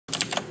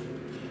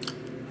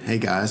Hey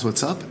guys,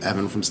 what's up?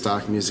 Evan from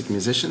Stock Music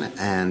Musician,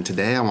 and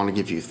today I want to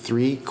give you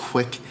 3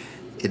 quick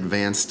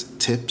advanced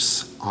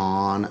tips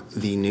on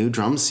the new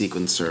drum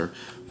sequencer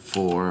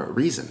for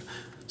Reason.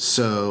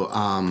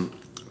 So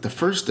the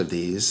first of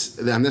these,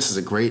 and this is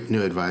a great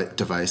new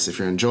device if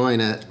you're enjoying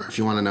it, or if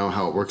you want to know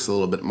how it works a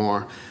little bit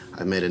more,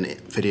 I've made a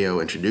video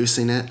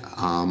introducing it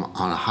on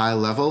a high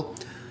level.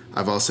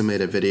 I've also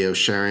made a video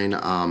sharing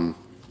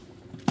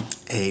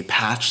a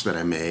patch that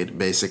I made,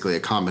 basically a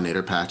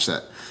combinator patch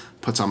that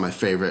puts on my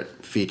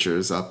favorite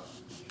features up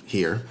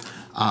here.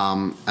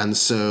 And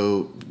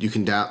so you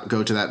can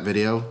go to that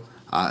video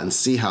and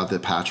see how the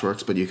patch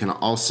works, but you can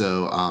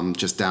also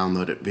just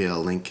download it via a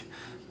link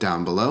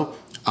down below.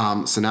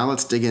 So now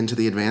let's dig into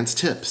the advanced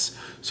tips.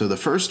 So the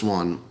first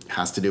one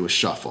has to do with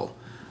shuffle.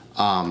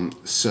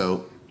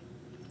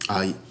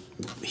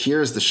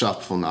 Here's the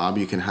shuffle knob.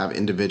 You can have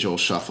individual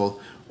shuffle,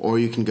 or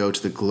you can go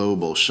to the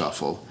global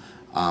shuffle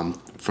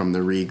from the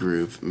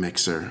Regroove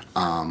mixer.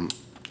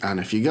 And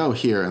if you go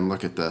here and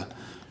look at the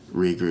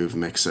Regroove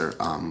mixer,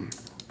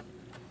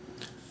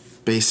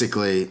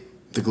 basically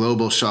the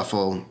global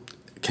shuffle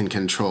can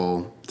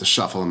control the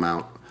shuffle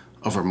amount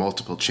over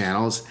multiple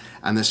channels,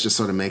 and this just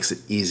sort of makes it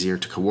easier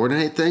to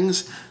coordinate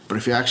things. But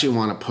if you actually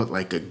want to put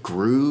like a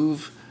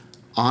groove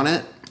on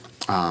it,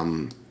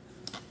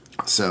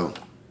 so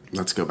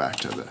let's go back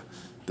to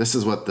this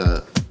is what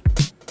the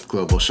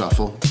global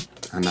shuffle,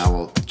 and now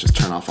we'll just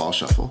turn off all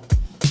shuffle.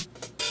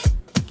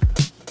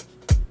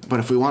 But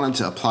if we wanted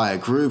to apply a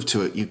groove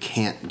to it, you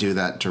can't do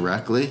that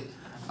directly.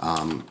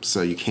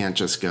 So you can't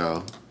just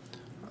go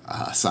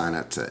assign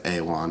it to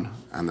A1,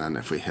 and then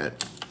if we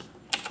hit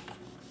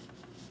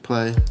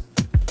play,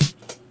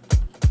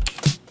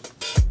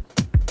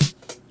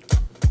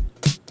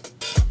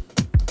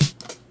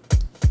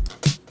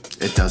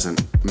 it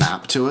doesn't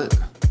map to it.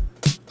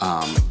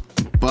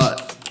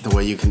 But the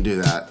way you can do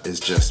that is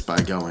just by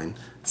going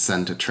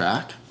send to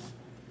track,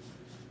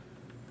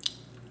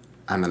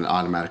 and then it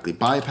automatically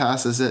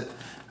bypasses it.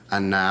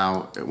 And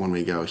now when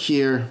we go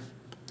here,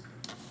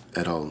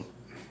 it'll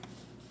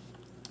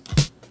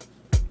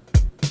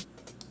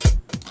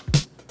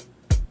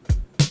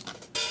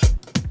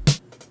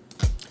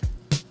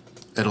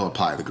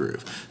apply the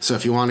groove. So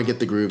if you want to get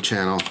the groove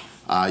channel,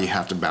 you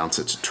have to bounce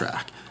it to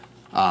track.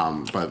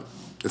 But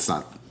it's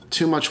not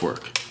too much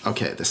work.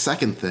 Okay, the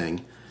second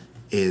thing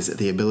is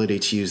the ability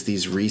to use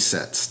these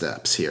reset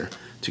steps here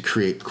to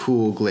create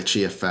cool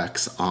glitchy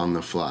effects on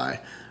the fly.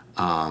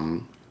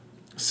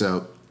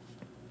 So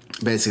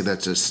basically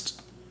that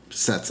just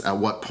sets at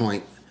what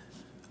point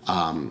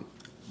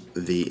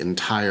the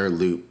entire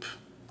loop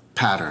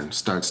pattern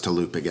starts to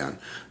loop again.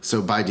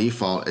 So by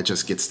default, it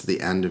just gets to the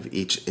end of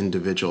each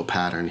individual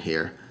pattern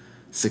here.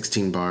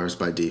 16 bars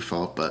by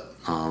default, but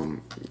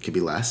it could be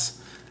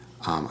less.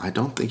 I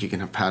don't think you can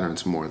have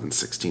patterns more than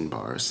 16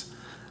 bars.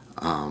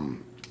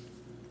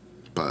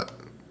 But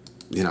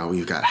you know,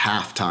 you've got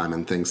halftime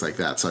and things like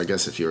that. So I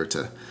guess if you were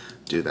to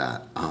do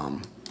that,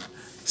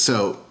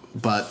 so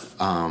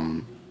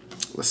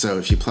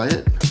if you play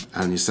it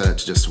and you set it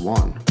to just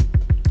 1,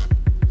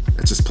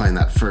 it's just playing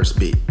that first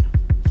beat.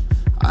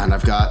 And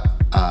I've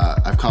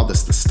called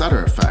this the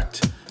stutter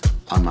effect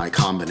on my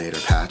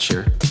combinator patch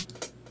here.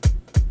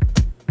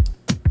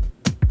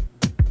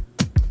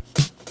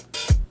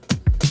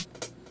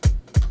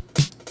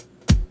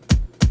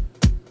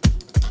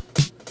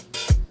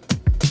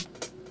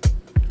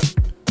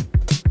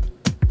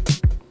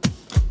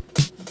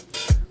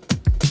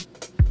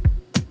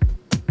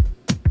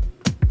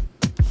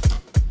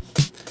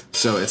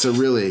 So it's a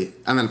really,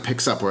 and then it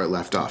picks up where it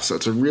left off. So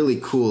it's a really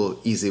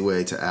cool, easy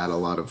way to add a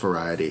lot of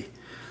variety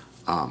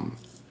to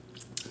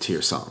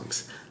your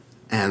songs.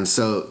 And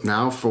so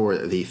now for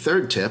the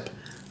third tip,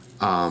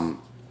 and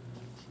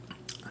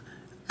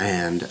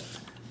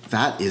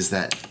that is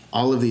that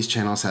all of these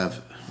channels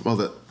have,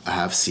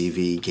 have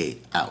CV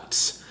gate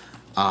outs.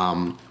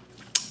 And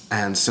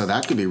so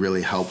that could be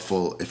really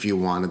helpful if you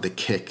wanted the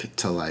kick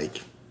to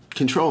like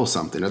control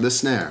something, or the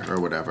snare or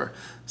whatever.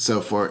 So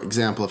for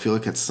example, if you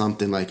look at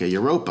something like a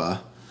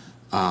Europa,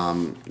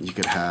 you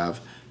could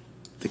have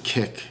the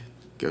kick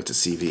go to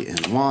CV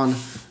in 1,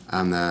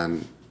 and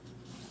then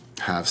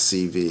have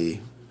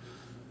CV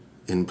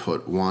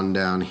input 1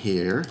 down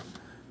here,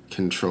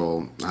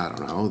 control, I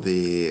don't know,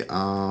 the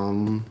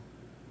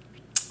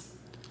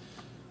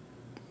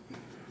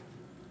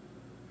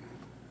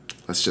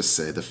let's just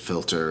say the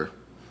filter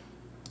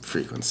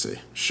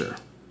frequency, sure.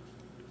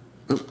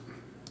 Oop.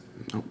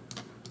 Nope.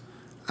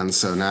 And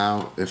so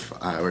now if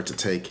I were to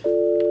take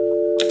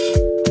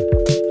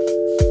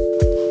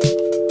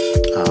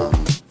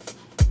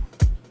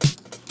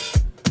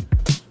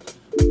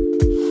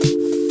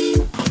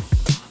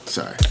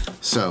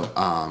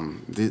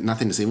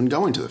nothing is even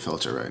going to the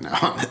filter right now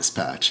on this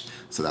patch,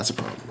 so that's a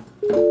problem.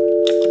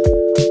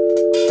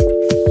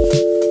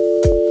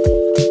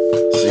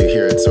 So you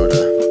hear it sort of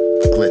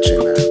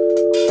glitching there.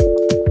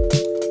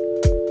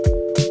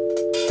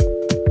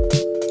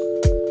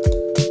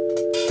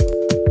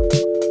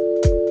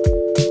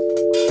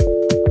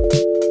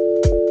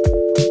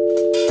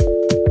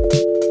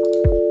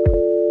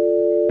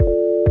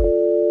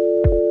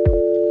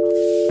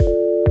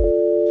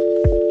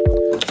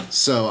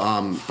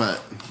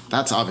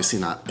 That's obviously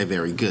not a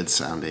very good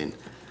sounding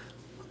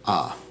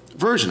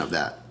version of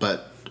that,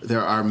 but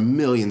there are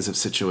millions of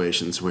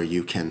situations where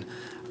you can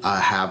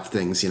have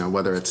things,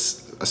 whether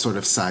it's a sort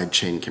of side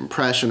chain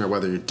compression, or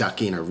whether you're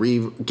ducking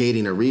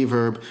gating a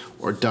reverb,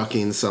 or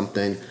ducking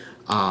something,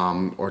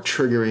 or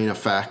triggering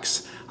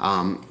effects.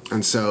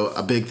 And so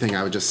a big thing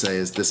I would just say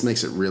is this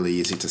makes it really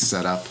easy to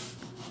set up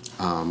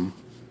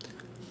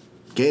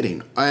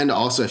gating. And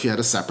also, if you had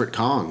a separate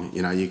Kong,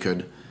 you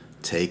could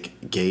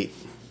take gate.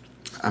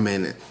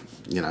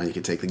 You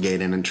could take the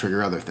gate in and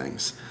trigger other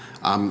things.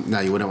 Now,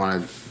 you wouldn't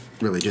want to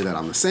really do that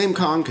on the same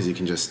Kong because you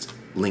can just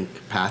link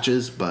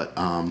patches, but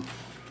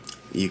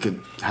you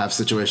could have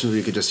situations where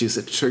you could just use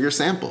it to trigger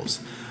samples.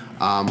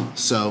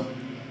 So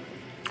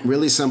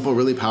really simple,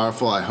 really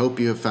powerful. I hope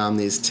you have found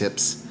these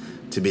tips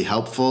to be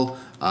helpful.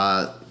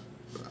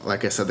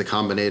 Like I said, the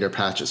Combinator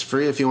patch is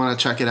free if you want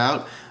to check it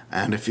out.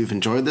 And if you've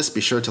enjoyed this,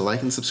 be sure to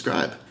like and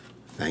subscribe.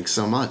 Thanks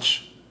so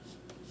much.